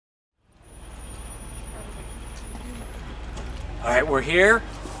All right, we're here.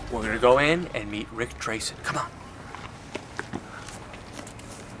 We're gonna go in and meet Ric Drasin. Come on.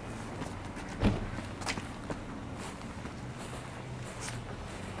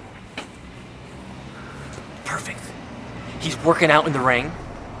 Perfect. He's working out in the ring.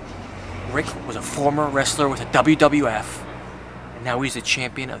 Ric was a former wrestler with the WWF, and now he's the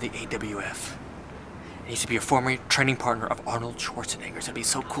champion of the AWF. He used to be a former training partner of Arnold Schwarzenegger. So it'd be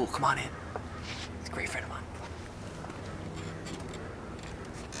so cool. Come on in. He's a great friend of mine.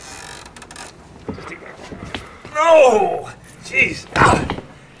 No! Jeez.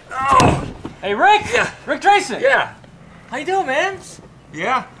 Oh! Hey, Ric! Yeah. Ric Drasin! Yeah. How you doing, man?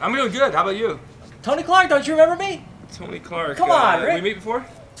 Yeah, I'm doing good. How about you? Tony Clark, don't you remember me? Tony Clark. Come on, Ric. We meet before?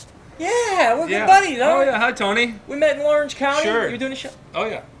 Yeah, we're good buddies, huh? Oh, yeah. Hi, Tony. We met in Orange County. Sure. You were doing a show. Oh,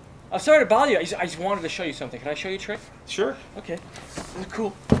 yeah. I'm sorry to bother you. I just wanted to show you something. Can I show you a trick? Sure. Okay. This is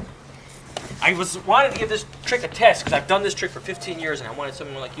cool. I wanted to give this trick a test because I've done this trick for 15 years and I wanted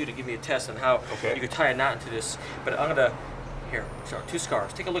someone like you to give me a test on how you could tie a knot into this. But I'm gonna, here, so 2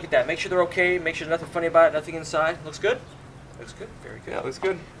 scarves. Take a look at that. Make sure they're okay. Make sure there's nothing funny about it. Nothing inside. Looks good? Looks good. Very good. Yeah, looks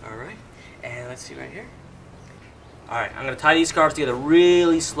good. All right. And let's see right here. All right. I'm gonna tie these scarves together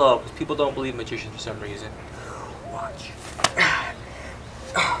really slow because people don't believe magicians for some reason. Watch.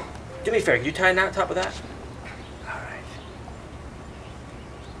 Do me a favor. Can you tie a knot on top of that?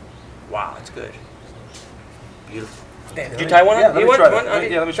 Wow, that's good. Beautiful. Did you tie one on? Yeah, let me try that. Okay,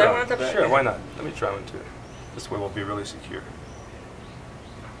 Yeah, let me try one on top of that? Sure, why not? Let me try one too. This way we'll be really secure.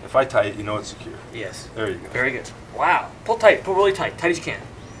 If I tie it, you know it's secure. Yes. There you go. Very good. Wow. Pull tight. Pull really tight. Tight as you can.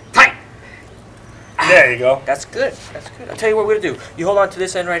 Tight! There you go. That's good. That's good. I'll tell you what we're going to do. You hold on to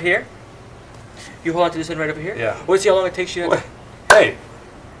this end right here. You hold on to this end right over here. Yeah. Let's see how long it takes you to... Hey.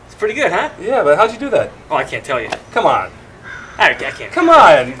 It's pretty good, huh? Yeah, but how'd you do that? Oh, I can't tell you. Come on. I can't. Come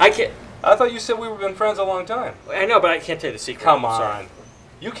on. I can't. I thought you said we were been friends a long time. I know, but I can't tell you the secret. Come on. Sorry.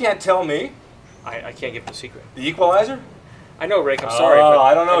 You can't tell me. I can't give the secret. The equalizer? I know, Ric. I'm sorry. Oh, But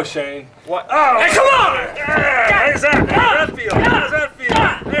I don't know, Shane. What? Oh, hey, come on! How does that feel? How does that feel?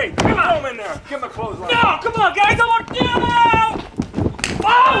 Hey, come on in there. Give him a clothesline. No, come on, guys! I want to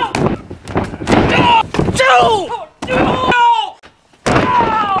Oh! No! No! No!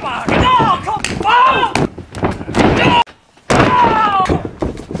 Come on! No! Come on! No!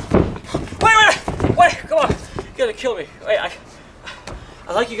 Wait! Come on! You're gonna kill me. Wait, I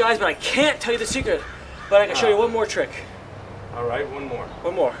like you guys, but I can't tell you the secret. But I can show you one more trick. All right, one more.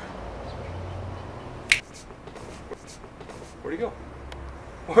 One more. Where'd he go?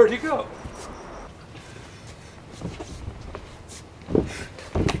 Where'd he go?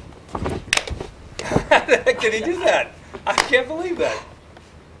 How the heck did he do that? I can't believe that.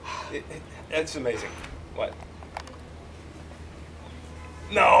 That's amazing. What?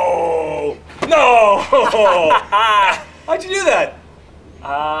 No! No! How'd you do that?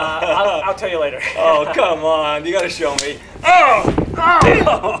 I'll tell you later. Oh, come on. You gotta show me. Oh!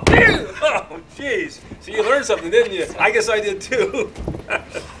 Oh! Oh, jeez. So you learned something, didn't you? I guess I did too.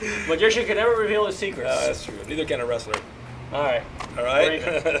 Magician can never reveal his secrets. That's true. Neither can a wrestler. All right. All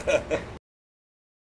right?